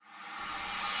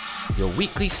your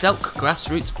weekly Selk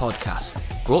Grassroots podcast,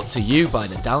 brought to you by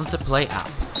the Down to Play app.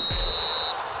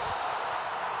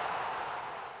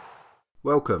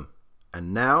 Welcome,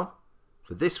 and now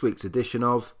for this week's edition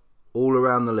of All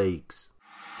Around the Leagues.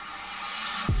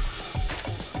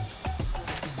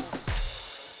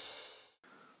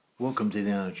 Welcome to the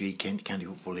NRG Kent County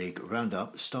Football League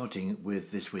roundup, starting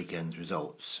with this weekend's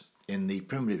results. In the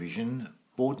Premier Division,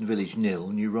 Borden Village 0,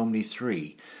 New Romney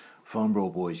 3, Farnborough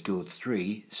Boys Guild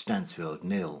 3, Stansfield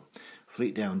 0,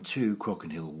 Fleetdown 2,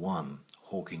 Crockenhill 1,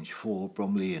 Hawkinge 4,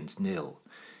 Bromleyans 0,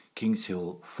 Kings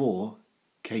Hill 4,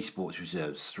 K Sports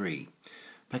Reserves 3,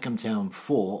 Peckham Town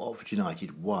 4, Oxford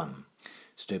United 1,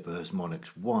 Staplehurst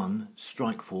Monarchs 1,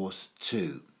 Strike Force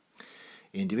 2.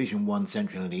 In Division 1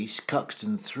 Central and East,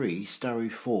 Cuxton 3, Starry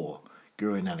 4,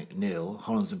 Gurinanek 0,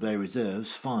 Hollands and Bay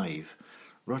Reserves 5,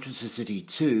 Rochester City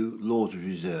 2, Lords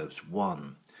Reserves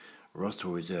 1,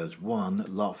 Rostral Reserves 1,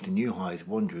 Larkford and New Hythe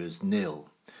Wanderers 0,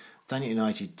 Thanet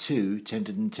United 2,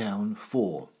 Tenterden Town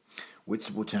 4,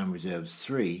 Whitstable Town Reserves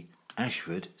 3,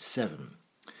 Ashford 7.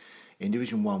 In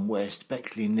Division 1 West,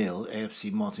 Bexley 0,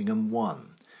 AFC Martingham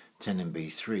 1,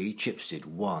 Tenenby 3, Chipstead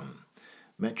 1,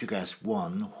 Metrogas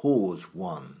 1, Hawes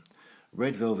 1,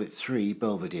 Red Velvet 3,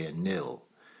 Belvedere 0,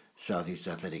 South East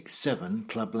Athletic 7,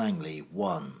 Club Langley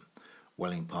 1,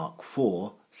 Welling Park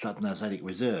 4, Sutton Athletic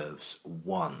Reserves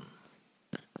 1.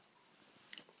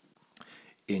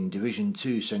 In Division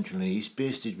 2 Central and East,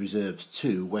 Bearsted Reserves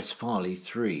 2, West Farley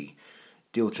 3,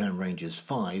 Dealtown Rangers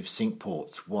 5, Cinque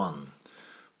Ports 1,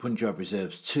 Punjab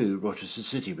Reserves 2, Rochester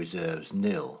City Reserves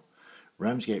 0,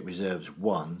 Ramsgate Reserves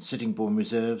 1, Sittingbourne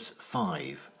Reserves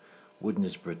 5,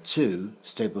 Woodnesborough 2,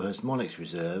 Staplehurst Monarchs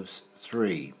Reserves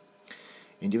 3.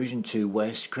 In Division 2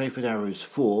 West, Crayford Arrows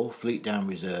 4, Fleetdown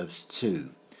Reserves 2,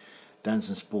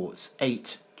 Danson Sports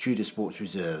 8, Tudor Sports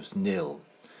Reserves 0,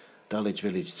 Dulwich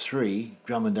Village 3,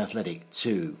 Drummond Athletic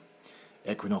 2,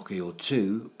 Equinoctial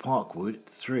 2, Parkwood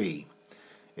 3,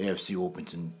 AFC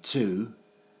Orpington 2,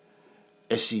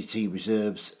 SCT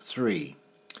Reserves 3,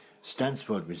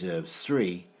 Stansford Reserves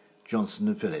 3, Johnson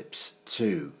and Phillips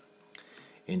 2.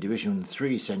 In Division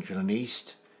 3 Central and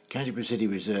East, Canterbury City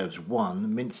Reserves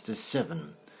 1, Minster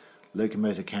 7,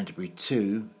 Locomotive Canterbury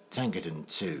 2, Tankerton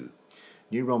 2,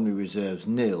 New Romney Reserves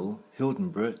 0,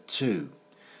 Hildenborough 2,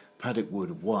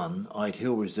 Paddockwood 1, Ide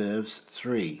Hill Reserves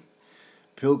 3,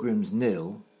 Pilgrims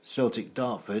 0, Celtic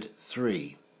Dartford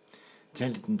 3,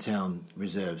 Tenterden Town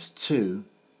Reserves 2,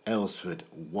 Aylesford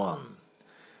 1.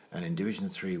 And in Division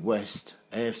 3 West,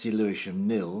 AFC Lewisham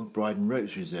 0, Bryden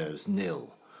Ropes Reserves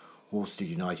 0, Horsted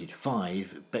United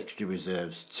 5, Bexley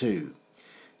Reserves 2,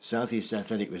 South East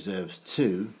Athletic Reserves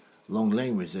 2, Long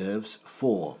Lane Reserves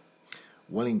 4,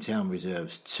 Wellingtown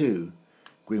Reserves 2,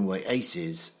 Greenway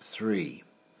Aces 3.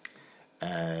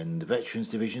 And the Veterans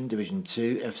Division, Division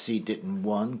 2, FC Ditton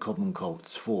 1, Cobham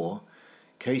Colts 4,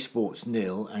 K Sports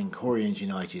 0 and Corians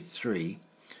United 3,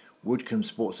 Woodcombe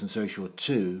Sports and Social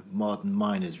 2, Marden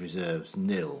Miners Reserves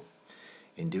 0.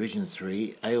 In Division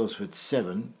 3, Aylesford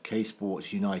 7, K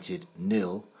Sports United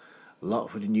 0,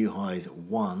 Larkford and New Hythe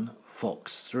 1,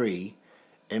 Fox 3,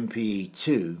 MPE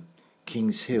 2,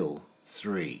 Kings Hill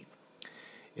 3.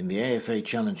 In the AFA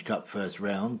Challenge Cup first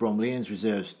round, Bromleyans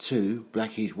Reserves 2,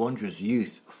 Blackheath Wanderers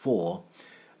Youth 4,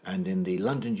 and in the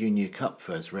London Junior Cup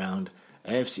first round,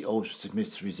 AFC Aldershot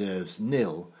Smiths Reserves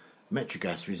 0,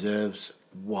 Metrogas Reserves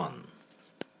 1.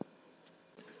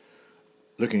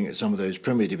 Looking at some of those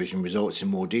Premier Division results in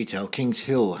more detail, Kings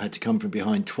Hill had to come from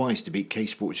behind twice to beat K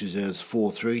Sports Reserves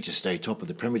 4-3 to stay top of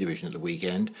the Premier Division at the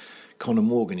weekend. Conor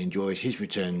Morgan enjoyed his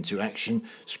return to action,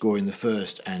 scoring the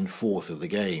first and fourth of the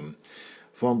game.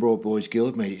 Farnborough Boys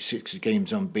Guild made it 6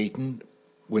 games unbeaten,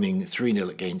 winning 3-0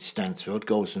 against Stansfeld.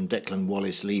 Goals from Declan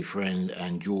Wallace, Lee Friend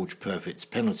and George Perfett's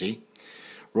penalty.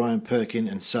 Ryan Perkin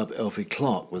and sub Elfie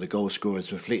Clark were the goal scorers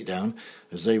for Fleetdown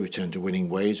as they returned to winning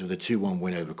ways with a 2-1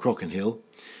 win over Crockenhill.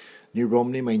 New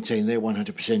Romney maintained their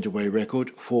 100% away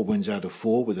record, 4 wins out of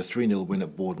 4 with a 3-0 win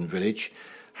at Borden Village.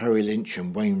 Harry Lynch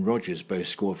and Wayne Rogers both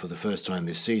scored for the first time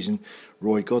this season.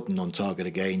 Roy Godden on target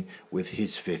again with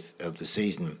his 5th of the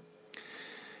season.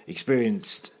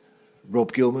 Experienced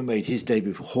Rob Gilman made his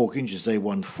debut for Hawkinge as they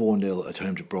won 4-0 at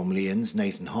home to Bromleyans.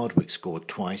 Nathan Hardwick scored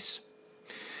twice.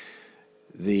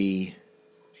 The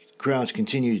crowds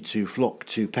continued to flock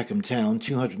to Peckham Town.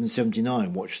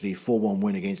 279 watched the 4-1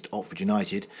 win against Oxford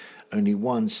United. Only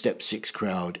one Step 6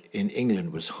 crowd in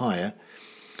England was higher.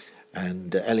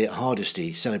 And Elliot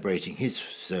Hardesty, celebrating his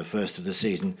first of the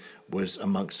season, was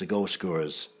amongst the goal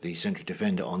scorers. The central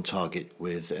defender on target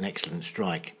with an excellent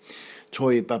strike.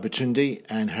 Toy Babatunde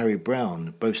and Harry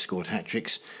Brown both scored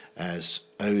hat-tricks, as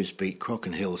Ows beat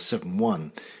Crockenhill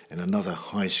 7-1 in another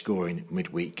high-scoring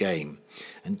midweek game.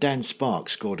 And Dan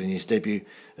Sparks scored in his debut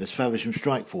as Faversham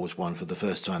Strikeforce won for the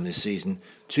first time this season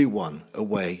 2-1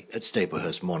 away at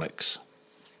Staplehurst Monarchs.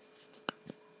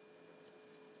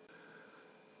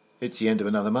 It's the end of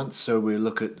another month, so we'll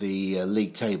look at the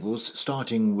league tables,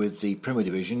 starting with the Premier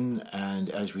Division. And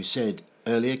as we said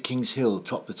earlier, Kings Hill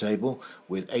topped the table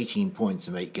with 18 points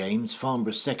from 8 games,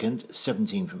 Farnborough second,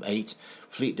 17 from 8,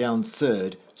 Fleetdown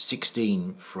third,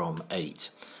 16 from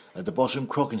 8. At the bottom,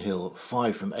 Crockenhill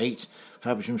 5 from 8,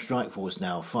 Faversham Strikeforce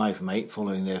now 5 from 8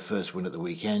 following their first win at the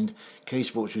weekend,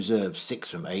 K-Sports Reserve 6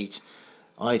 from 8,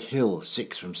 Ide Hill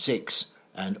 6 from 6,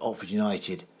 and Oxford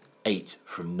United 8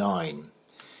 from 9.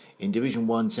 In Division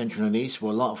 1 Central and East,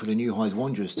 well, Larkfield and New Hythe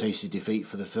Wanderers tasted defeat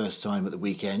for the first time at the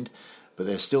weekend, but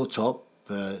they're still top,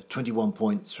 21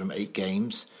 points from 8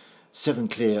 games, 7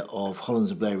 clear of Hollands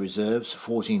and Blair Reserves,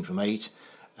 14 from 8,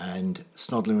 and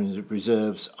Snodland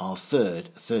Reserves are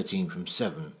third, 13 from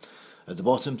 7. At the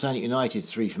bottom, Thanet United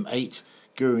 3 from 8,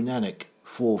 Guru Nanak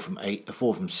 4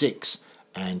 from 6,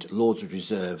 and Lordswood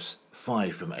Reserves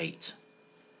 5 from 8.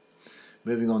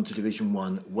 Moving on to Division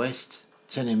 1 West,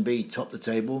 10MB topped the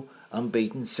table,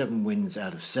 unbeaten, 7 wins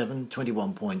out of 7,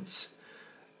 21 points,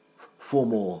 4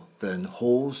 more than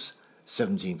Halls,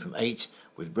 17 from 8,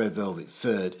 with Red Velvet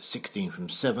third, 16 from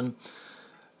 7.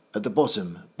 At the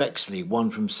bottom, Bexley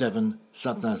 1 from 7,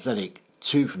 Sutton Athletic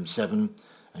 2 from 7,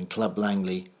 and Club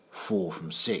Langley 4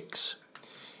 from 6.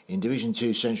 In Division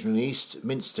 2 Central and East,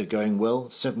 Minster going well,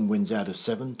 7 wins out of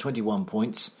 7, 21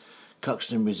 points,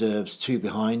 Cuxton Reserves 2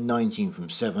 behind, 19 from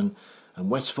 7, and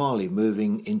West Farleigh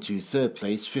moving into third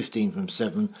place, 15 from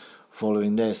 7,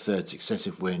 following their third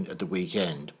successive win at the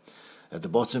weekend. At the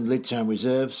bottom, Lidtown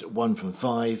Reserves 1 from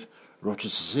 5,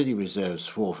 Rochester City Reserves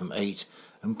 4 from 8,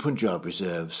 and Punjab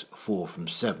Reserves 4 from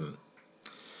 7.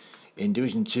 In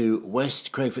Division 2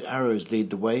 West, Crayford Arrows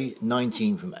lead the way,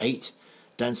 19 from 8,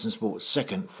 Danson Sports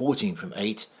second, 14 from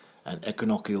 8, and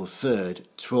Equinoctial third,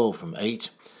 12 from 8.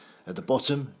 At the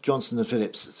bottom, Johnson and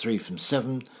Phillips 3 from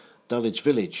 7, Dulwich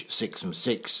Village 6 from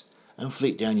 6, and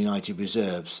Fleetdown United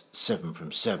Reserves 7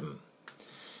 from 7.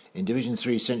 In Division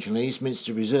 3 Central and East,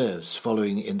 Minster Reserves,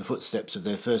 following in the footsteps of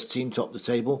their first team, topped the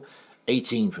table,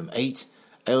 18 from 8,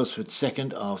 Aylesford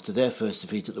second after their first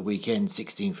defeat at the weekend,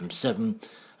 16 from 7,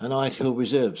 and Ide Hill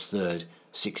Reserves third,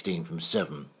 16 from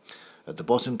 7. At the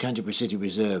bottom, Canterbury City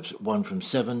Reserves 1 from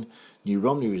 7, New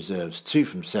Romney Reserves 2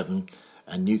 from 7,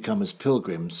 and Newcomers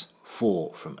Pilgrims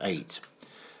 4 from 8.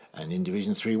 And in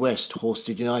Division 3 West,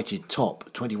 Horsted United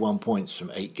top, 21 points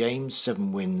from 8 games,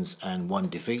 7 wins and 1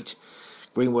 defeat.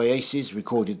 Greenway Aces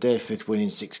recorded their 5th win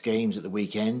in 6 games at the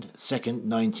weekend, second,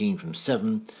 19 from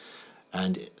 7,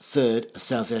 and third,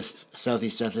 South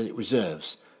East Athletic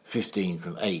Reserves, 15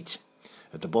 from 8.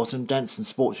 At the bottom, Danson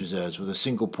Sports Reserves with a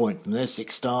single point from their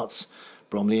 6 starts,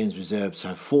 Bromleyans Reserves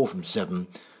have 4 from 7,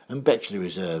 and Bexley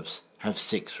Reserves have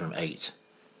 6 from 8.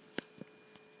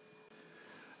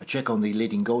 A check on the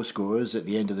leading goal scorers at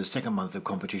the end of the second month of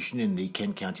competition in the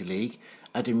Kent County League.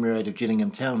 Adam Murad of Gillingham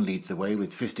Town leads the way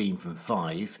with 15 from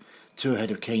 5, 2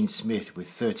 ahead of Kane Smith with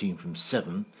 13 from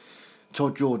 7.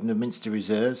 Todd Jordan of Minster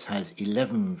Reserves has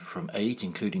 11 from 8,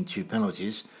 including 2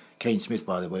 penalties. Kane Smith,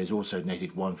 by the way, has also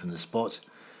netted 1 from the spot.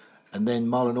 And then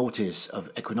Marlon Ortiz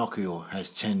of Equinoctial has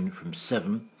 10 from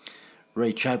 7.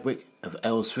 Ray Chadwick of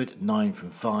Aylesford, 9 from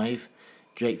 5.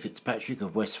 Jake Fitzpatrick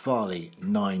of West Farleigh,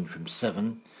 9 from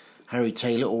 7. Harry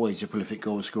Taylor, always a prolific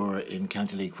goal scorer in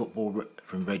County League football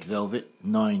from Red Velvet,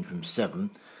 9 from 7.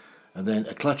 And then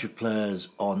a clutch of players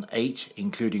on 8,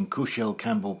 including Cushel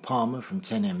Campbell Palmer from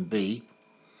 10MB,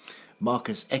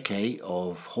 Marcus Eke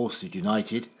of Horsted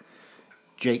United,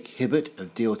 Jake Hibbert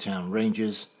of Dealtown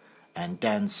Rangers, and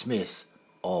Dan Smith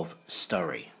of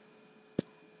Sturry.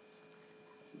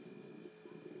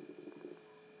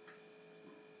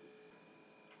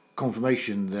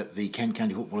 Confirmation that the Kent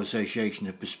County Football Association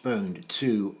have postponed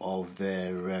 2 of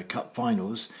their cup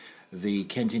finals. The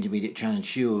Kent Intermediate Challenge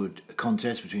Shield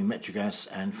contest between Metrogas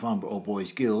and Farnborough Old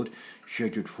Boys Guild,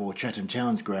 scheduled for Chatham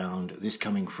Town's ground this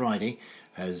coming Friday,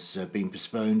 has been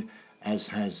postponed, as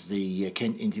has the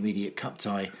Kent Intermediate Cup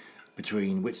tie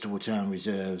between Whitstable Town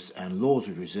Reserves and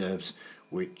Lordswood Reserves,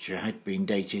 which had been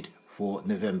dated for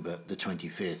November the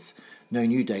 25th. No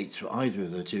new dates for either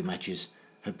of the 2 matches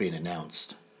have been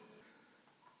announced.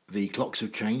 The clocks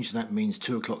have changed, and that means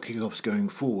 2 o'clock kick-offs going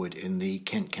forward in the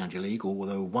Kent County League,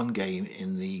 although one game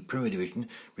in the Premier Division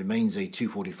remains a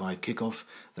 2:45 kick-off.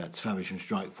 That's Faversham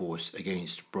Strikeforce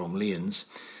against Bromleyans.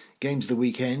 Games of the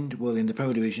weekend, well, in the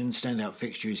Premier Division, standout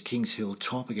fixture is Kings Hill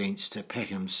top against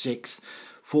Peckham 6th,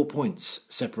 4 points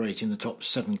separating the top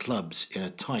 7 clubs in a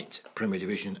tight Premier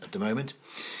Division at the moment.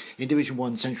 In Division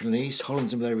 1 Central and East,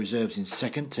 Hollands and Blair reserves in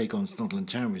second take on Snodland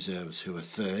Town reserves, who are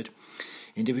third.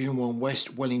 In Division 1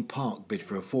 West, Welling Park bid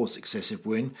for a fourth successive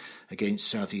win against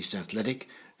South East Athletic,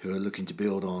 who are looking to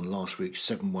build on last week's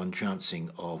 7-1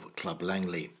 trouncing of Club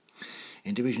Langley.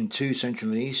 In Division 2 Central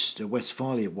and East, West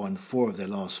Farleigh have won 4 of their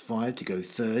last 5 to go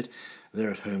third.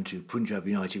 They're at home to Punjab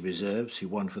United reserves, who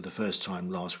won for the first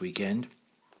time last weekend.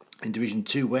 In Division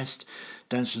 2 West,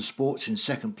 Danson Sports in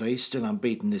second place, still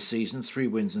unbeaten this season, 3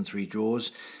 wins and 3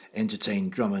 draws, entertain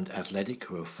Drummond Athletic,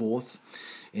 who are fourth.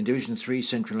 In Division 3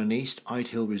 Central and East, Ide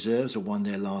Hill reserves have won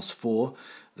their last 4.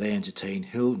 They entertain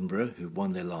Hildenborough, who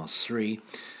won their last 3.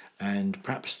 And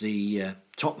perhaps the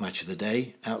top match of the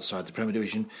day, outside the Premier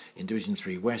Division, in Division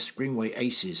 3 West, Greenway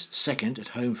Aces second, at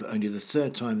home for only the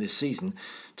third time this season,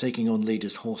 taking on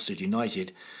leaders Horsted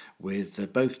United,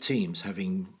 with both teams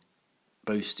having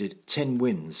boasted 10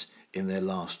 wins in their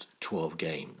last 12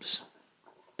 games.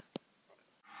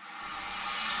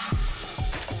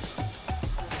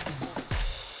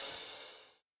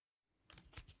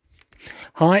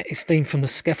 Hi, it's Dean from the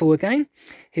Skeffel again,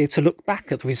 here to look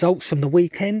back at the results from the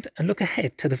weekend and look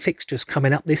ahead to the fixtures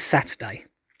coming up this Saturday.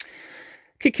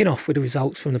 Kicking off with the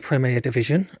results from the Premier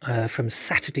Division from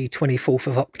Saturday 24th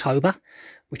of October,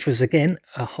 which was again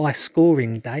a high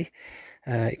scoring day.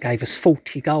 It gave us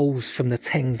 40 goals from the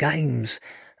 10 games,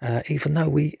 even though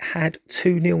we had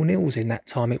 2 0-0s in that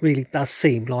time. It really does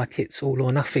seem like it's all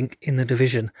or nothing in the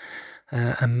division,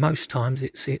 and most times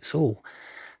it's all.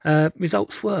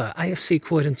 Results were AFC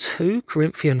Croydon 2,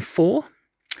 Corinthian 4,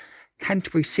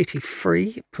 Canterbury City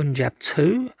 3, Punjab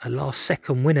 2, a last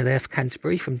second winner there for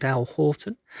Canterbury from Dale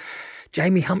Horton.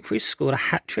 Jamie Humphries scored a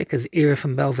hat-trick as Erith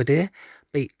and Belvedere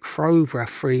beat Crowborough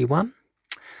 3-1.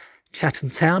 Chatham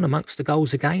Town amongst the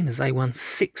goals again as they won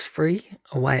 6-3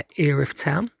 away at Erith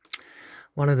Town.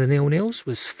 One of the 0-0s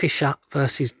was Fisher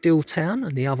versus Dill Town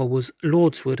and the other was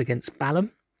Lordswood against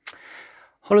Balham.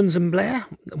 Hollands and Blair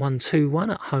won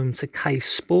 2-1 at home to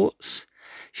Case Sports.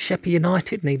 Sheppey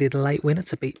United needed a late winner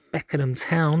to beat Beckenham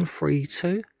Town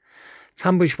 3-2.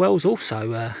 Tunbridge Wells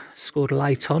also scored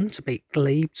late on to beat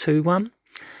Glebe 2-1.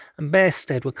 And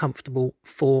Bearsted were comfortable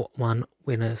 4-1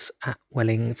 winners at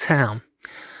Welling Town.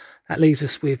 That leaves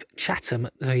us with Chatham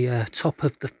at the top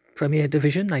of the Premier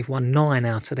Division. They've won 9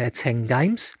 out of their 10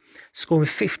 games, scoring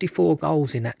 54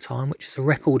 goals in that time, which is a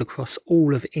record across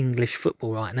all of English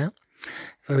football right now.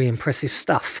 Very impressive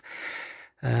stuff.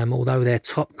 Although their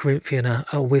top Corinthian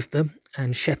are with them,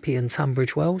 and Sheppey and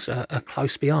Tunbridge Wells are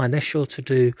close behind. They're sure to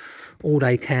do all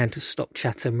they can to stop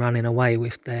Chatham running away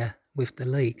with the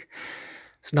league.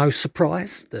 It's no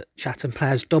surprise that Chatham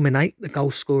players dominate the goal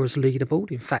scorers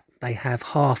leaderboard. In fact, they have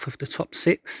half of the top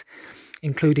 6,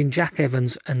 including Jack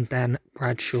Evans and Dan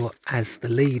Bradshaw as the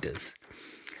leaders.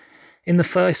 In the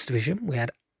First Division, we had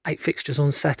 8 fixtures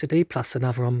on Saturday, plus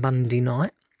another on Monday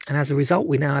night. And as a result,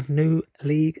 we now have new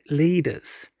league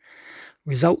leaders.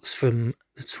 Results from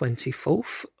the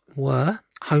 24th were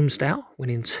Holmesdale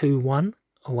winning 2-1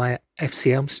 away at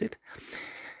FC Elmstead.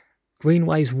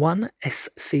 Greenways 1,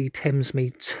 SC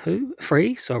Thamesmead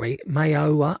 3.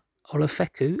 Mayowa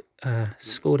Olufeku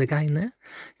scored again there.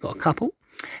 Got a couple.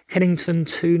 Kennington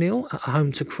 2-0 at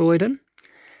home to Croydon.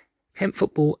 Kent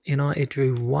Football United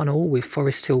drew 1-1 with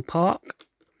Forest Hill Park.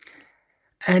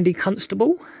 Andy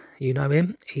Constable, you know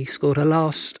him, he scored a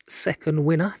last second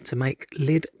winner to make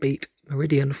Lydd beat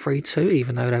Meridian 3-2,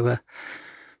 even though they were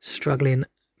struggling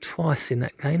twice in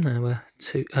that game. They were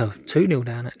 2-0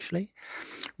 down actually.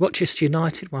 Rochester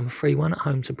United won 3-1 at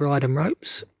home to Bryden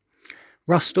Ropes.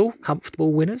 Rustle,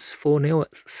 comfortable winners, 4-0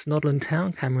 at Snodland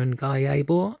Town. Cameron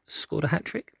Guy-Yabor scored a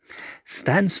hat-trick.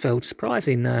 Stansfeld,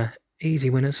 surprising, easy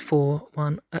winners,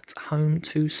 4-1 at home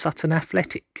to Sutton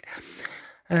Athletic.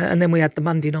 And then we had the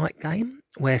Monday night game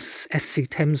where SC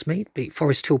Thamesmead beat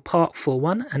Forest Hill Park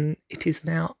 4-1, and it is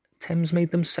now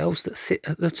Thamesmead themselves that sit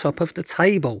at the top of the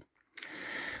table.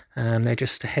 They're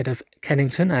just ahead of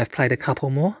Kennington. They have played a couple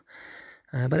more,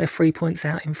 but they're 3 points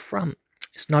out in front.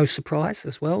 It's no surprise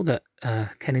as well that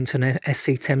Kennington and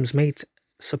SC Thamesmead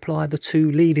supply the 2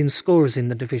 leading scorers in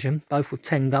the division, both with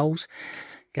 10 goals.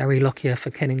 Gary Lockyer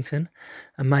for Kennington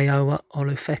and Mayowa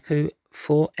Olufeku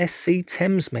for SC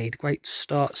Thamesmead. Great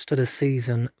starts to the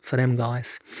season for them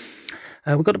guys.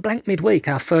 We've got a blank midweek,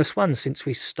 our first one since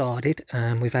we started.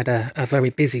 We've had a very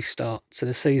busy start to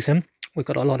the season. We've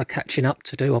got a lot of catching up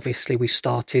to do. Obviously, we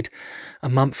started a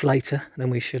month later than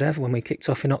we should have when we kicked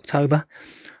off in October.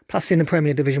 Plus, in the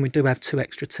Premier Division, we do have 2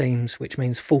 extra teams, which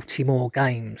means 40 more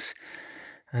games.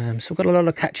 So we've got a lot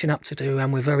of catching up to do,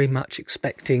 and we're very much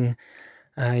expecting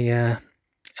a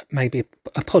maybe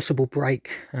a possible break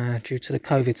due to the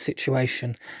COVID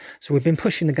situation. So we've been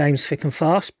pushing the games thick and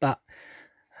fast, but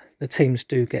the teams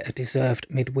do get a deserved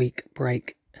midweek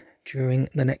break during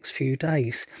the next few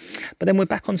days. But then we're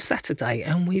back on Saturday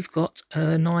and we've got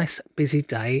a nice busy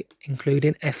day,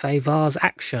 including FA Vars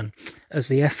action as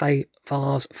the FA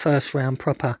Vars first round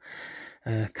proper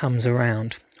comes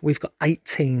around. We've got 8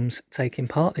 teams taking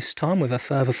part this time, with a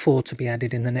further 4 to be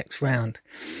added in the next round.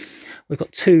 We've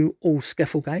got 2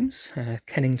 all-Skeffel games.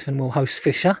 Kennington will host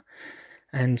Fisher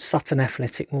and Sutton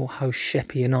Athletic will host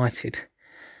Sheppey United,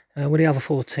 with the other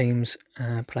 4 teams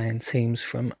playing teams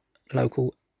from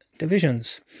local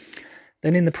divisions.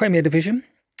 Then in the Premier Division,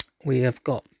 we have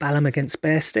got Balham against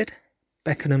Bearsted,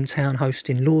 Beckenham Town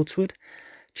hosting Lordswood,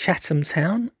 Chatham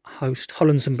Town host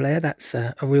Hollands and Blair. That's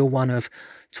a real one of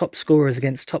top scorers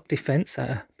against top defence.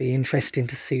 Be interesting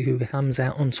to see who comes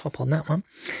out on top on that one.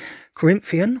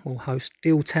 Corinthian will host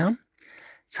Deal Town.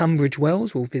 Tunbridge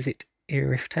Wells will visit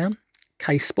Erith Town.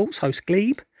 Case Sports host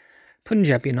Glebe.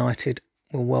 Punjab United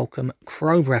will welcome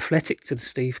Crowborough Athletic to the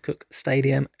Steve Cook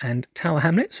Stadium, and Tower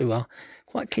Hamlets, who are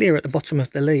quite clear at the bottom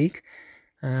of the league,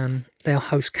 they'll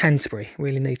host Canterbury.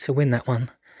 Really need to win that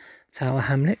one, Tower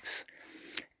Hamlets.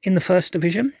 In the First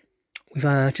Division,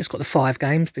 we've just got the 5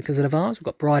 games because of the Vars. We've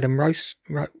got Bryden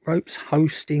Ropes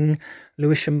hosting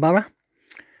Lewisham Borough.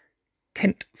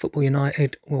 Kent Football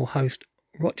United will host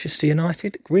Rochester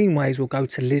United. Greenways will go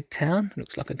to Lydd Town.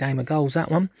 Looks like a game of goals, that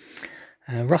one.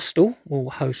 Rustle will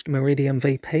host Meridian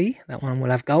VP. That one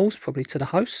will have goals, probably to the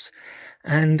hosts.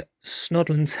 And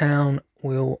Snodland Town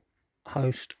will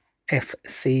host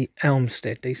FC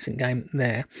Elmstead. Decent game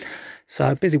there.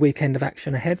 So busy weekend of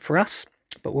action ahead for us.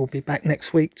 But we'll be back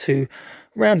next week to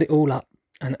round it all up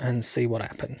and see what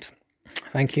happened.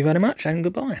 Thank you very much and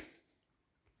goodbye.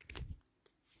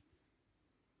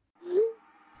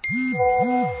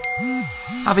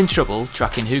 Having trouble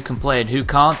tracking who can play and who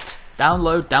can't?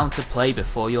 Download Down to Play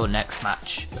before your next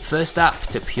match. The first app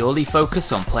to purely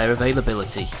focus on player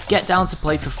availability. Get Down to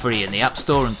Play for free in the App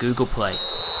Store and Google Play.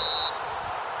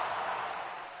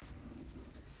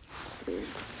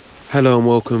 Hello and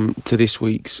welcome to this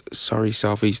week's Surrey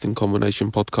South Eastern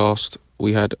Combination podcast.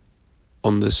 We had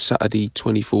on the Saturday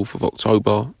 24th of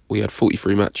October, we had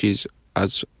 43 matches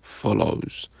as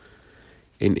follows.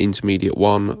 In Intermediate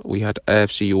 1, we had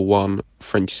AFC All 1,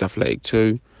 French's Athletic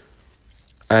 2,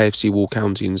 AFC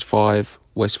Walcountians 5,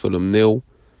 West Fulham 0,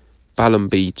 Balham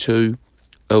B 2,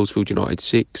 Earlsfield United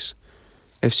 6,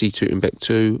 FC Tootenbeck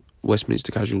 2,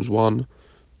 Westminster Casuals 1,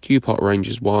 Kew Park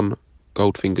Rangers 1,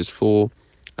 Goldfingers 4,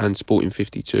 and Sporting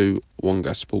 52,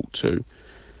 Wongas Sport 2.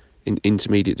 In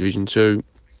Intermediate Division 2,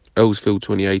 Earlsfield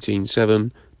 2018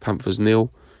 7, Panthers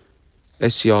 0,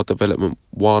 SCR Development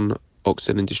 1,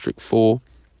 Oxenden District 4,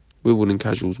 Wimbledon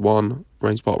Casuals 1,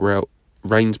 Rains Park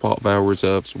Vale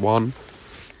Reserves 1,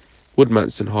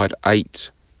 Woodmanston Hyde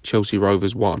 8, Chelsea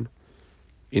Rovers 1.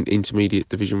 In Intermediate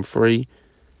Division 3,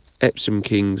 Epsom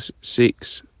Kings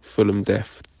 6, Fulham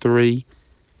Deaf 3,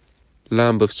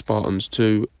 Lambeth Spartans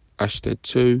 2, Ashted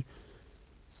 2,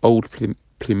 Old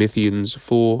Plymouthians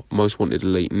 4, Most Wanted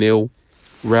Elite 0,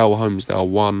 Rail Homesdale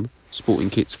 1, Sporting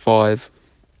Kits 5,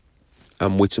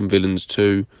 and Whittam Villains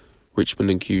 2, Richmond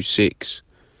and Kew 6.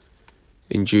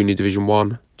 In Junior Division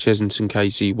 1, Chesington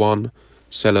KC 1,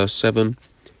 Selhurst 7,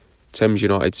 Thames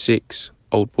United 6,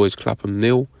 Old Boys Clapham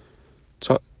 0,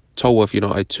 Tolworth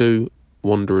United 2,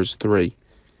 Wanderers 3.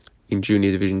 In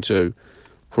Junior Division 2,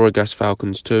 Croygas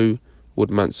Falcons 2,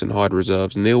 Woodmanston Hyde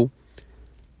Reserves 0,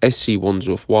 SC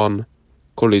Wandsworth 1,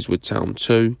 Collieswood Town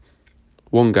 2,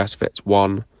 Wongas Vets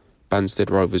 1, Banstead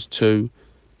Rovers 2,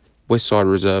 Westside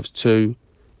Reserves 2,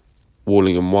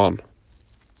 Warlingham 1.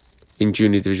 In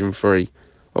Junior Division 3,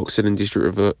 Oxenden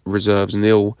District Reserves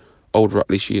 0, Old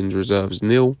Rutlishians Reserves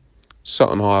 0,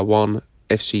 Sutton High 1,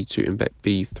 FC Tootenbeck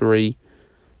B 3,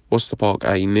 Worcester Park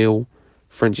A 0,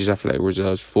 French's Athletic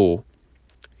Reserves 4.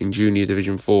 In Junior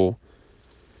Division 4,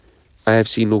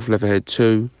 AFC North Leatherhead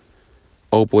 2,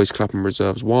 Old Boys Clapham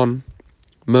Reserves 1,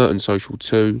 Merton Social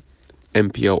 2,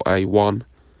 MPL A 1,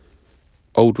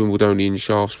 Old Wimbledonian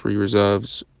Shaftesbury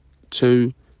Reserves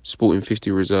 2, Sporting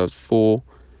 50 Reserves 4,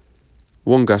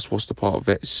 Wongas Worcester Park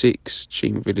Vet 6,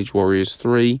 Cheam Village Warriors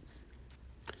 3.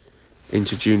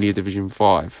 Into Junior Division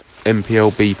 5,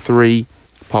 MPL B 3,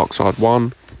 Parkside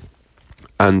 1,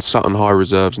 and Sutton High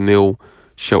Reserves 0,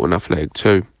 Shelton Athletic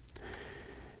 2.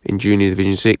 In Junior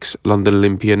Division 6, London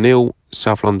Olympia 0,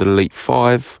 South London Elite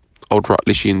 5, Old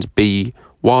Rutlishians B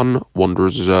 1,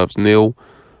 Wanderers Reserves 0,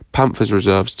 Panthers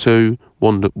Reserves 2,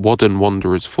 Wadden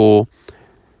Wanderers 4,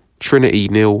 Trinity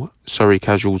 0, Surrey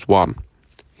Casuals 1.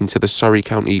 Into the Surrey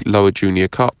County Lower Junior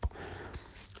Cup,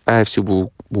 AFC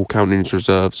Walcounting's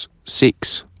reserves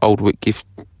 6, Oldwick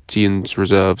Giftians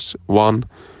reserves 1,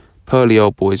 Purley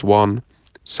Old Boys 1,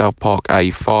 South Park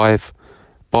A 5,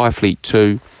 Byfleet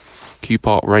 2, Kew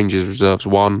Park Rangers reserves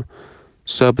 1,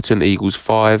 Surbiton Eagles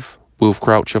 5, Wilf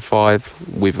Croucher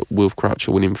 5, with Wilf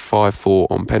Croucher winning 5-4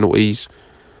 on penalties.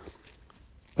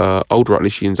 Old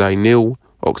Rutlishians A 0,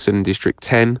 Oxenden District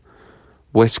 10,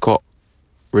 Westcott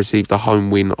received a home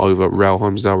win over Rail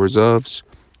Holmesdale reserves,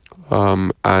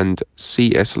 and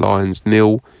CS Lions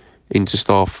 0,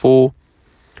 Interstar 4.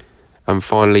 And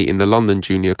finally, in the London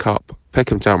Junior Cup,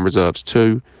 Peckham Town reserves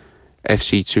 2,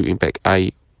 FC Tootingbeck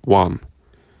A 1.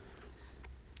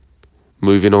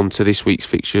 Moving on to this week's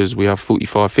fixtures, we have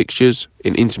 45 fixtures.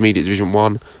 In Intermediate Division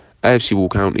 1, AFC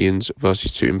Walcountians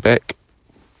versus Tootingbeck,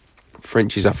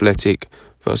 French's Athletic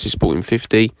versus Sporting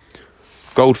 50,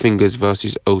 Goldfingers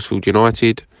versus Earlsfield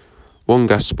United,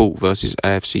 Wongas Sport versus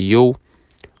AFC Youghal,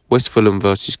 West Fulham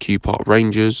versus Kew Park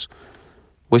Rangers,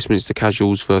 Westminster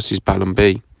Casuals versus Balham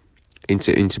B.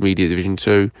 Into Intermediate Division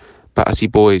 2, Battersea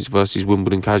Boys versus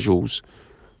Wimbledon Casuals,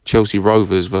 Chelsea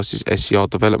Rovers versus SCR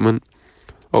Development,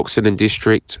 Oxenden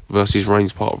District versus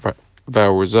Rains Park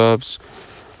Vale Reserves,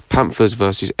 Panthers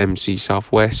versus MC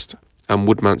Southwest, and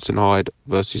Woodmanson Hyde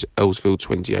versus Earlsfield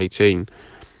 2018.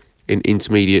 In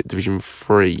Intermediate Division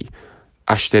 3,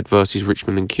 Ashstead versus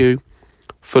Richmond and Kew,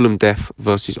 Fulham Deaf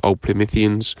versus Old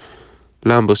Plymouthians,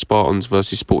 Lambeth Spartans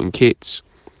versus Sporting Kits,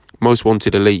 Most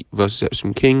Wanted Elite versus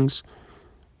Epsom Kings,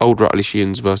 Old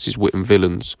Rutlishians versus Whittam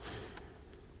Villains.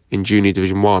 In Junior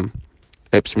Division 1,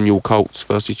 Epsom Newell Colts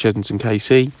versus Chesington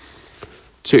KC,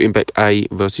 Tootingbeck A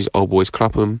versus Old Boys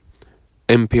Clapham,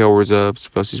 MPL Reserves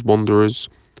versus Wanderers,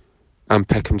 and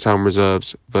Peckham Town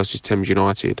Reserves versus Thames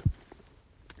United.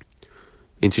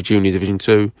 Into Junior Division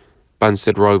 2,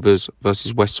 Banstead Rovers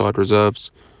versus Westside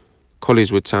Reserves,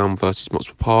 Collieswood Town versus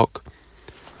Motswood Park,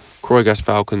 Croygas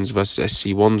Falcons versus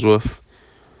SC Wandsworth,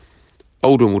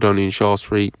 Oldham Waldonian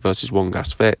Shaftesbury versus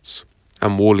Wongas Vets,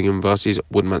 and Warlingham versus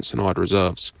Woodmanson Hyde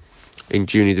Reserves. In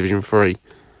Junior Division 3,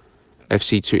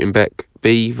 FC Tootingbeck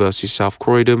B versus South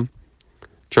Croydon,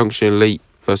 Junction Elite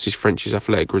versus French's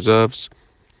Athletic Reserves,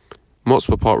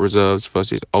 Motswood Park Reserves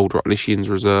versus Old Rutlishians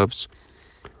Reserves,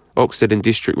 Oxenden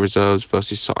District Reserves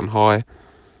versus Sutton High,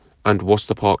 and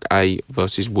Worcester Park A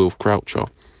versus Wilf Croucher.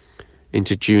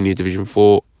 Into Junior Division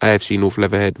 4, AFC North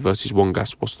Leatherhead versus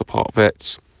Wongas Worcester Park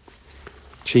Vets,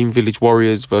 Cheam Village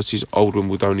Warriors versus Oldham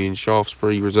Waldonian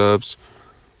Shaftesbury Reserves,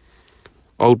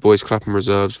 Old Boys Clapham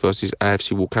Reserves versus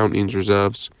AFC Walcountians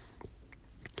Reserves,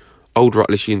 Old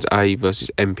Rutlishians A versus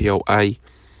MPL A,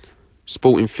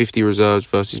 Sporting 50 Reserves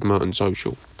versus Merton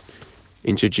Social.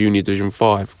 Into Junior Division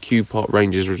 5, Kew Park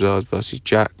Rangers Reserves versus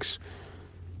Jacks,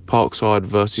 Parkside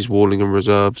versus Warlingham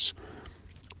Reserves,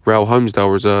 Rail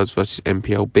Holmesdale Reserves versus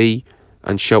MPL B,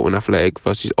 and Shelton Athletic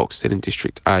versus Oxenden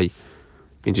District A.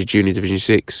 Into Junior Division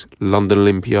 6, London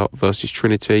Olympia versus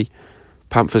Trinity,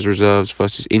 Panthers Reserves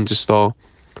versus Interstar,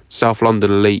 South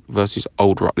London Elite versus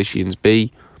Old Rutlishians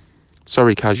B,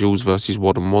 Surrey Casuals versus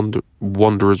Wadham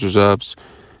Wanderers Reserves,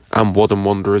 and Wadham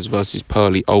Wanderers versus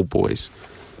Purley Old Boys.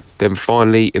 Then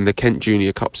finally, in the Kent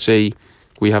Junior Cup C,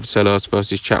 we have Selhurst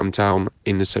versus Chatham Town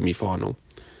in the semi-final.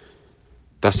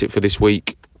 That's it for this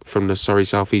week from the Surrey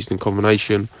South Eastern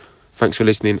Combination. Thanks for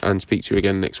listening, and speak to you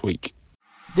again next week.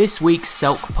 This week's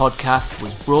Selk podcast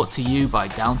was brought to you by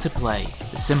Down to Play,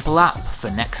 the simple app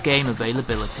for next game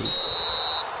availability.